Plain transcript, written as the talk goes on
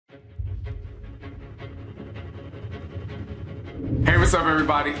Hey, what's up,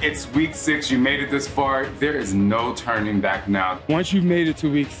 everybody? It's week 6. You made it this far. There is no turning back now. Once you've made it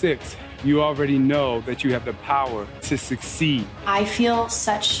to week 6, you already know that you have the power to succeed. I feel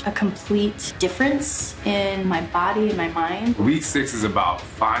such a complete difference in my body and my mind. Week 6 is about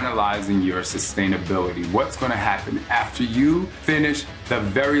finalizing your sustainability. What's going to happen after you finish the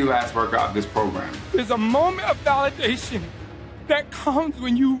very last workout of this program? There's a moment of validation that comes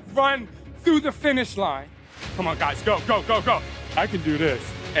when you run through the finish line. Come on, guys, go, go, go, go. I can do this.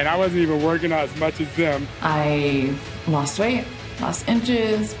 And I wasn't even working out as much as them. I lost weight, lost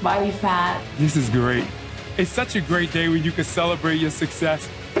inches, body fat. This is great. It's such a great day when you can celebrate your success.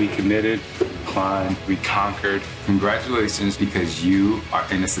 We committed, we climbed, we conquered. Congratulations, because you are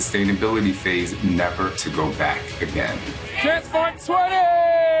in a sustainability phase, never to go back again. Transform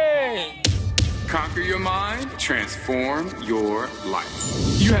 20! Conquer your mind, transform your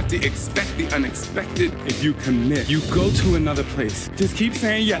life. You have to expect the unexpected. If you commit, you go to another place. Just keep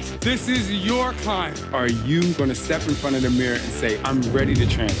saying yes. This is your climb. Are you going to step in front of the mirror and say, I'm ready to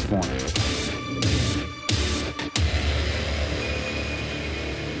transform?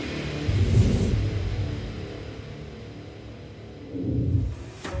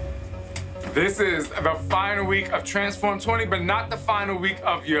 This is the final week of Transform 20, but not the final week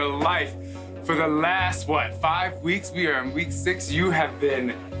of your life. For the last, 5 weeks? We are in week 6. You have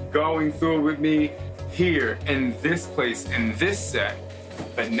been going through it with me here in this place, in this set.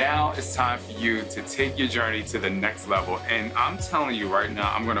 But now it's time for you to take your journey to the next level. And I'm telling you right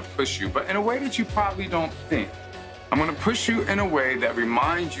now, I'm gonna push you, but in a way that you probably don't think. I'm gonna push you in a way that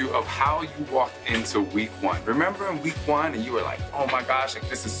reminds you of how you walked into week 1. Remember in week 1 and you were like, oh my gosh, like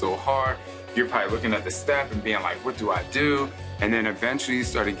this is so hard. You're probably looking at the step and being like, what do I do? And then eventually you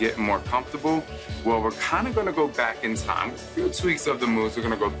started getting more comfortable. Well, we're kind of gonna go back in time. With a few tweaks of the moves, we're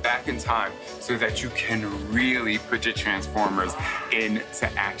gonna go back in time so that you can really put your transformers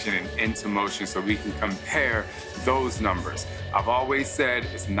into action and into motion so we can compare those numbers. I've always said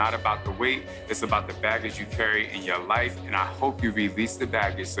it's not about the weight, it's about the baggage you carry in your life, and I hope you release the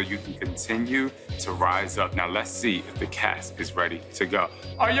baggage so you can continue to rise up. Now let's see if the cast is ready to go.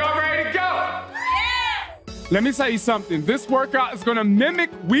 Are y'all ready to go? Let me tell you something. This workout is gonna mimic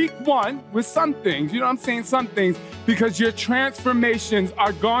week 1 with some things. You know what I'm saying? Some things, because your transformations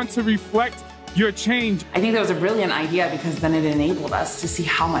are going to reflect your change. I think that was a brilliant idea because then it enabled us to see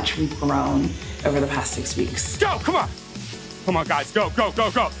how much we've grown over the past 6 weeks. Go, come on. Come on, guys, go, go, go,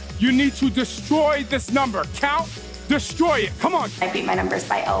 go. You need to destroy this number. Count, destroy it, come on. I beat my numbers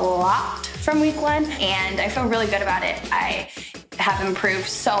by a lot from week 1, and I feel really good about it. I have improved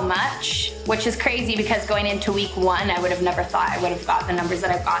so much, which is crazy because going into week 1, I would have never thought I would have got the numbers that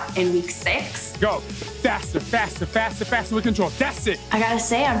I've got in week 6. Go, faster, faster, faster, faster with control, that's it. I gotta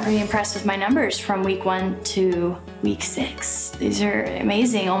say, I'm pretty impressed with my numbers from week 1 to week 6. These are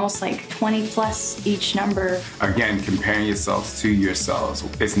amazing, almost like 20 plus each number. Again, comparing yourselves to yourselves.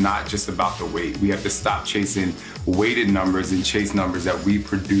 It's not just about the weight. We have to stop chasing weighted numbers and chase numbers that we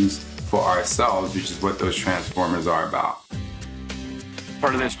produce for ourselves, which is what those transformers are about.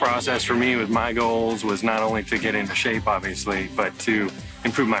 Part of this process for me with my goals was not only to get into shape, obviously, but to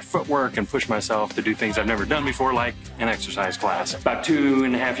improve my footwork and push myself to do things I've never done before, like an exercise class. About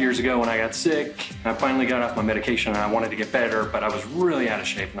 2.5 years ago when I got sick, I finally got off my medication and I wanted to get better, but I was really out of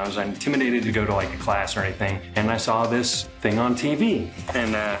shape and I was intimidated to go to like a class or anything. And I saw this thing on TV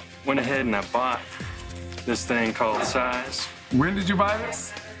and went ahead and I bought this thing called Size. When did you buy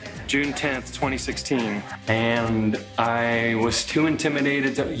this? June 10th, 2016. And I was too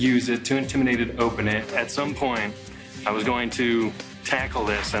intimidated to use it, too intimidated to open it. At some point, I was going to tackle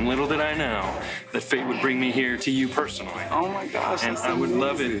this, and little did I know that fate would bring me here to you personally. Oh my gosh, and I would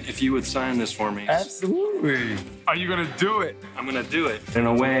love it if you would sign this for me. Absolutely. Are you gonna do it? I'm gonna do it. In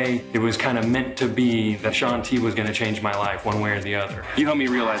a way, it was kind of meant to be that Shaun T was gonna change my life one way or the other. You helped me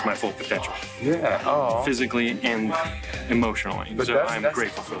realize my full potential. Yeah, oh. Physically and emotionally. But so I'm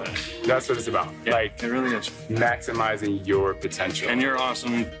grateful for that. That's what it's about. Yeah, like, it really is. Maximizing your potential. And you're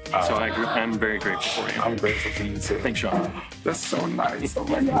awesome, so I'm very grateful for you. I'm grateful for you too. Thanks, Shaun. That's so nice, oh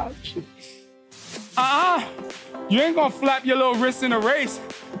my gosh. You ain't gonna flap your little wrist in a race.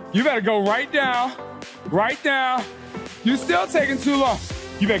 You better go right down, right down. You're still taking too long.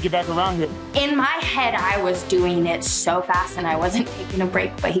 You better get back around here. In my head, I was doing it so fast and I wasn't taking a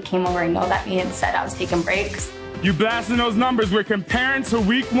break, but he came over and yelled at me and said I was taking breaks. You blasting those numbers. We're comparing to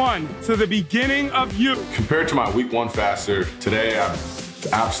week 1, to the beginning of you. Compared to my week 1 faster, today I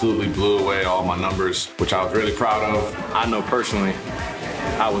absolutely blew away all my numbers, which I was really proud of. I know personally,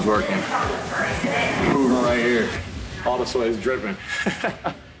 I was working. Moving right here. All the sweat is dripping.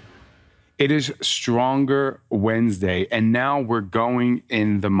 It is Stronger Wednesday, and now we're going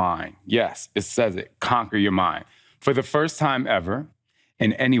in the mind. Yes, it says it, conquer your mind. For the first time ever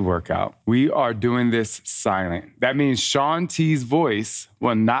in any workout, we are doing this silent. That means Shaun T's voice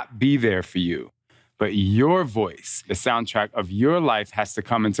will not be there for you, but your voice, the soundtrack of your life, has to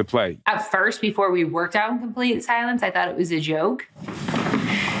come into play. At first, before we worked out in complete silence, I thought it was a joke.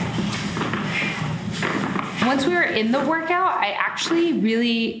 Once we were in the workout, I actually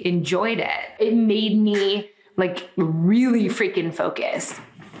really enjoyed it. It made me like really freaking focus.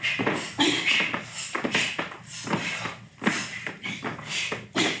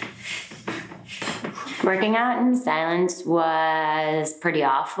 Working out in silence was pretty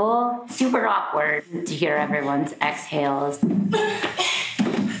awful. Super awkward to hear everyone's exhales.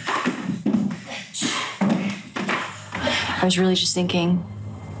 I was really just thinking,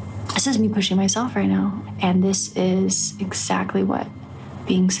 this is me pushing myself right now. And this is exactly what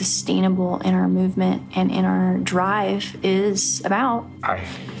being sustainable in our movement and in our drive is about. I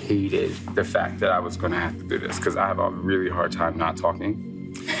hated the fact that I was gonna have to do this because I have a really hard time not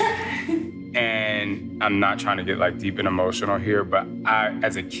talking. And I'm not trying to get like deep and emotional here, but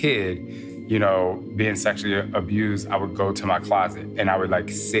as a kid, you know, being sexually abused, I would go to my closet and I would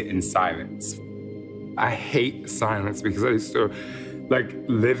like sit in silence. I hate silence because I used to like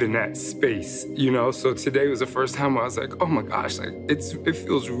live in that space, you know? So today was the first time I was like, oh my gosh, like it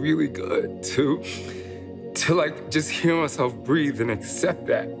feels really good to like just hear myself breathe and accept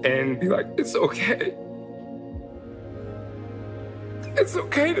that and be like, it's okay. It's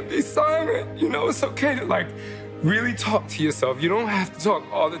okay to be silent, you know? It's okay to like really talk to yourself. You don't have to talk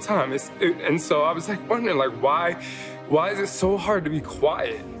all the time. And so I was like wondering like, why is it so hard to be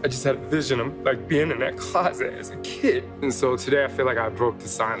quiet? I just had a vision of like being in that closet as a kid. And so today I feel like I broke the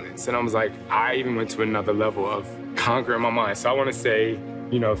silence and I was like, I even went to another level of conquering my mind. So I want to say,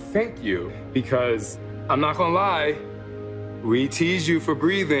 you know, thank you, because I'm not gonna lie, we teased you for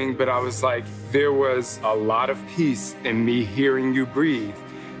breathing, but I was like, there was a lot of peace in me hearing you breathe,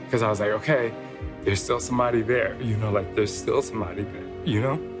 because I was like, okay, there's still somebody there, you know, like there's still somebody there, you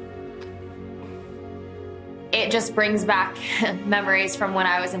know? It just brings back memories from when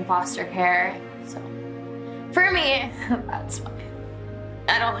I was in foster care. So for me, that's fine.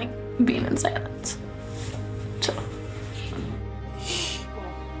 I don't like being in silence. So.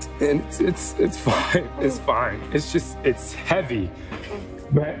 And it's fine. It's fine. It's just, it's heavy.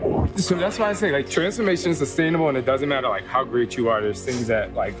 But so that's why I say like transformation is sustainable, and it doesn't matter like how great you are. There's things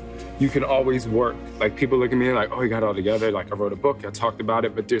that like you can always work. Like people look at me like, oh, you got it all together. Like I wrote a book, I talked about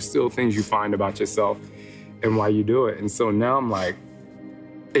it, but there's still things you find about yourself and why you do it. And so now I'm like,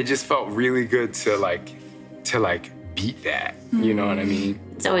 it just felt really good to beat that. You know what I mean?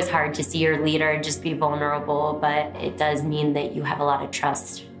 It's always hard to see your leader just be vulnerable, but it does mean that you have a lot of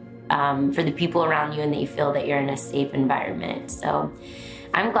trust for the people around you and that you feel that you're in a safe environment. So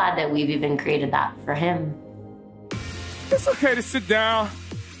I'm glad that we've even created that for him. It's okay to sit down,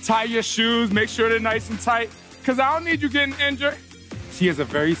 tie your shoes, make sure they're nice and tight, because I don't need you getting injured. She has a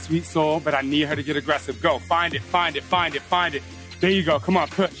very sweet soul, but I need her to get aggressive. Go, find it, find it, find it, find it. There you go, come on,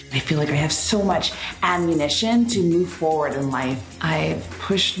 push. I feel like I have so much ammunition to move forward in life. I've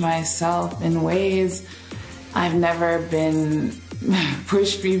pushed myself in ways I've never been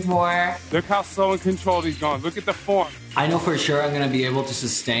pushed before. Look how slow and controlled he's going. Look at the form. I know for sure I'm gonna be able to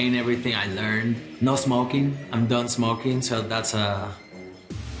sustain everything I learned. No smoking, I'm done smoking, so that's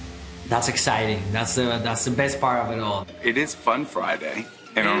exciting. That's the best part of it all. It is Fun Friday,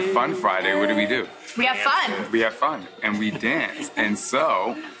 and on Fun Friday, what do? We have fun. We have fun, and we dance. And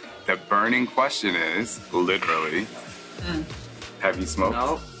so, the burning question is, literally, have you smoked?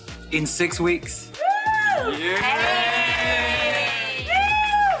 No, in 6 weeks. Yeah! Hey!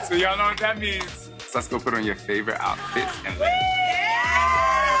 So y'all know what that means. So let's go put on your favorite outfits and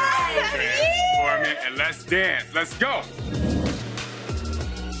and let's dance. Let's go.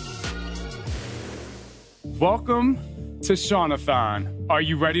 Welcome to SHAUN-A-THON. Are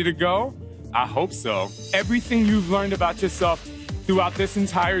you ready to go? I hope so. Everything you've learned about yourself throughout this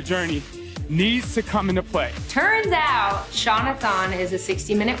entire journey needs to come into play. Turns out SHAUN-A-THON is a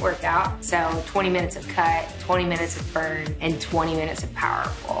 60-minute workout, so 20 minutes of cut, 20 minutes of burn, and 20 minutes of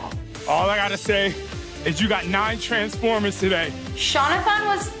powerful. All I gotta say is you got 9 transformers today. SHAUN-A-THON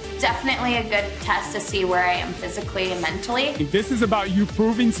was definitely a good test to see where I am physically and mentally. This is about you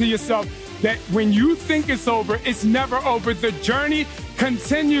proving to yourself that when you think it's over, it's never over. The journey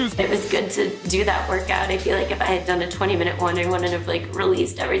continues. It was good to do that workout. I feel like if I had done a 20-minute one, I wouldn't have like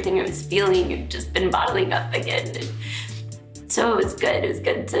released everything I was feeling and just been bottling up again. And so it was good. It was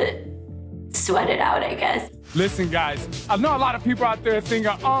good to sweat it out, I guess. Listen, guys, I know a lot of people out there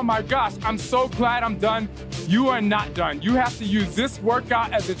thinking, oh my gosh, I'm so glad I'm done. You are not done. You have to use this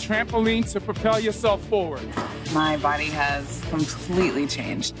workout as a trampoline to propel yourself forward. My body has completely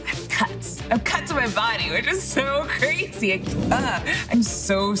changed. I have cuts. I have cuts on my body, which is so crazy. I'm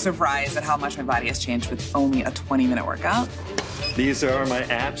so surprised at how much my body has changed with only a 20-minute workout. These are my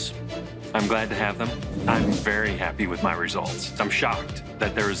abs. I'm glad to have them. I'm very happy with my results. I'm shocked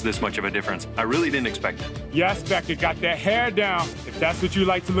that there is this much of a difference. I really didn't expect it. Yes, Becca, got that hair down. If that's what you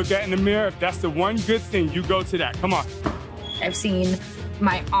like to look at in the mirror, if that's the one good thing, you go to that. Come on. I've seen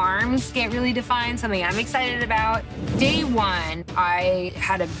my arms get really defined, something I'm excited about. Day one, I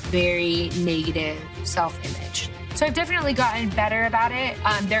had a very negative self-image. So I've definitely gotten better about it.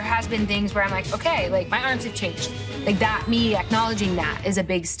 There has been things where I'm like, okay, like my arms have changed. Like that, me acknowledging that is a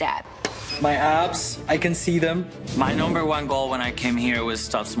big step. My abs, I can see them. My #1 goal when I came here was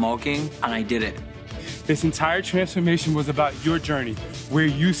stop smoking, and I did it. This entire transformation was about your journey, where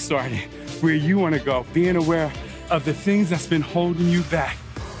you started, where you want to go, being aware of the things that's been holding you back.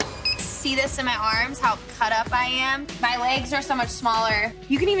 See this in my arms, how cut up I am? My legs are so much smaller.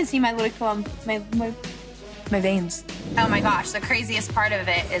 You can even see my little, my veins. Oh my gosh, the craziest part of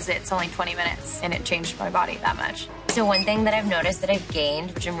it is it's only 20 minutes and it changed my body that much. So one thing that I've noticed that I've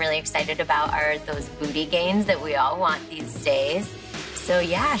gained, which I'm really excited about, are those booty gains that we all want these days. So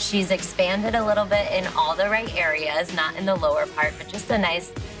yeah, she's expanded a little bit in all the right areas, not in the lower part, but just a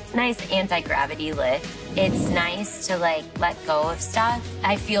nice anti-gravity lift. It's nice to like let go of stuff.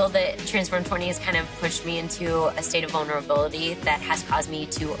 I feel that Transform 20 has kind of pushed me into a state of vulnerability that has caused me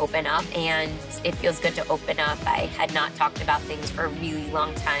to open up, and it feels good to open up. I had not talked about things for a really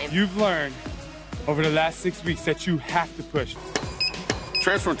long time. You've learned over the last 6 weeks that you have to push.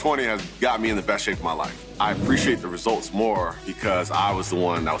 Transform 20 has got me in the best shape of my life. I appreciate the results more because I was the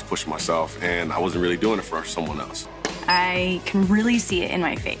one that was pushing myself and I wasn't really doing it for someone else. I can really see it in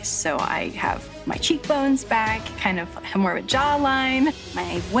my face. So I have my cheekbones back, kind of have more of a jawline.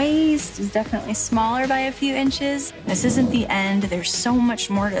 My waist is definitely smaller by a few inches. This isn't the end. There's so much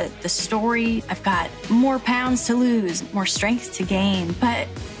more to the story. I've got more pounds to lose, more strength to gain, but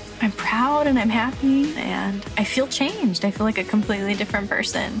I'm proud and I'm happy and I feel changed. I feel like a completely different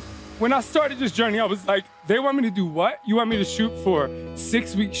person. When I started this journey, I was like, they want me to do what? You want me to shoot for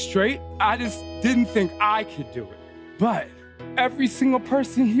 6 weeks straight? I just didn't think I could do it. But every single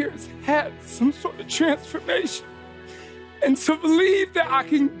person here has had some sort of transformation. And to believe that I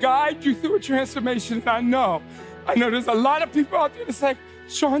can guide you through a transformation, I know there's a lot of people out there that's like,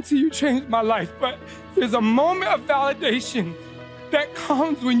 Shaun T, you changed my life. But there's a moment of validation that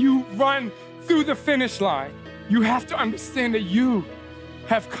comes when you run through the finish line. You have to understand that you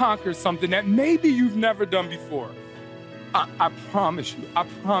have conquered something that maybe you've never done before. I promise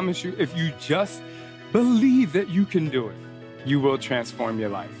you, if you just believe that you can do it, you will transform your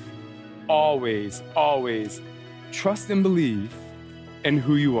life. Always, always trust and believe in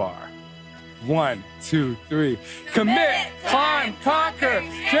who you are. 1, 2, 3. Commit, climb, conquer,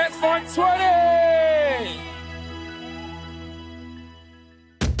 transform 20!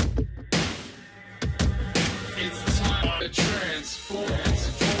 It's time to transform.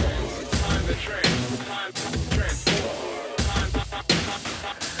 Time to transform. Time to transform.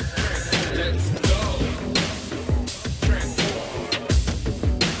 Let's go.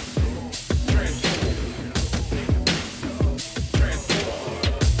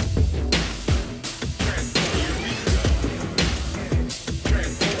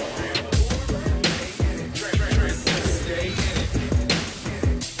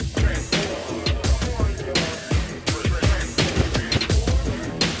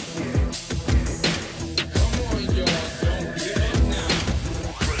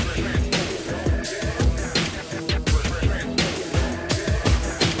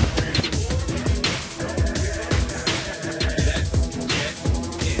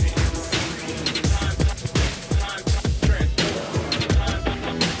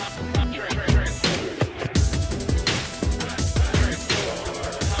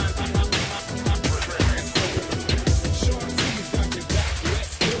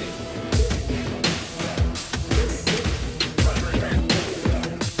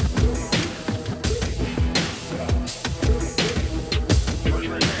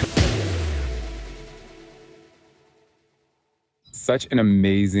 Such an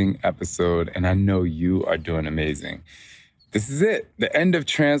amazing episode, and I know you are doing amazing. This is it, the end of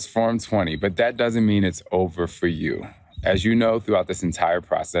Transform 20, but that doesn't mean it's over for you. As you know, throughout this entire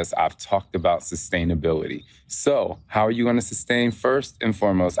process, I've talked about sustainability. So how are you going to sustain? First and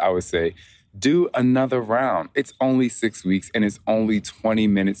foremost, I would say, do another round. It's only 6 weeks, and it's only 20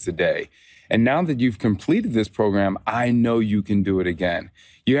 minutes a day. And now that you've completed this program, I know you can do it again.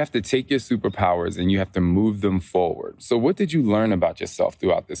 You have to take your superpowers and you have to move them forward. So what did you learn about yourself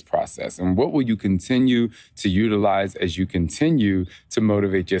throughout this process? And what will you continue to utilize as you continue to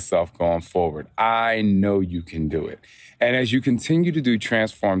motivate yourself going forward? I know you can do it. And as you continue to do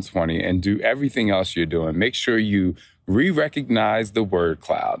Transform 20 and do everything else you're doing, make sure you re-recognize the word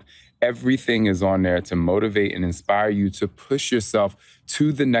cloud. Everything is on there to motivate and inspire you to push yourself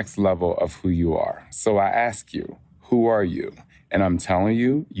to the next level of who you are. So I ask you, who are you? And I'm telling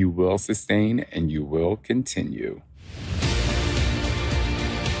you, you will sustain and you will continue.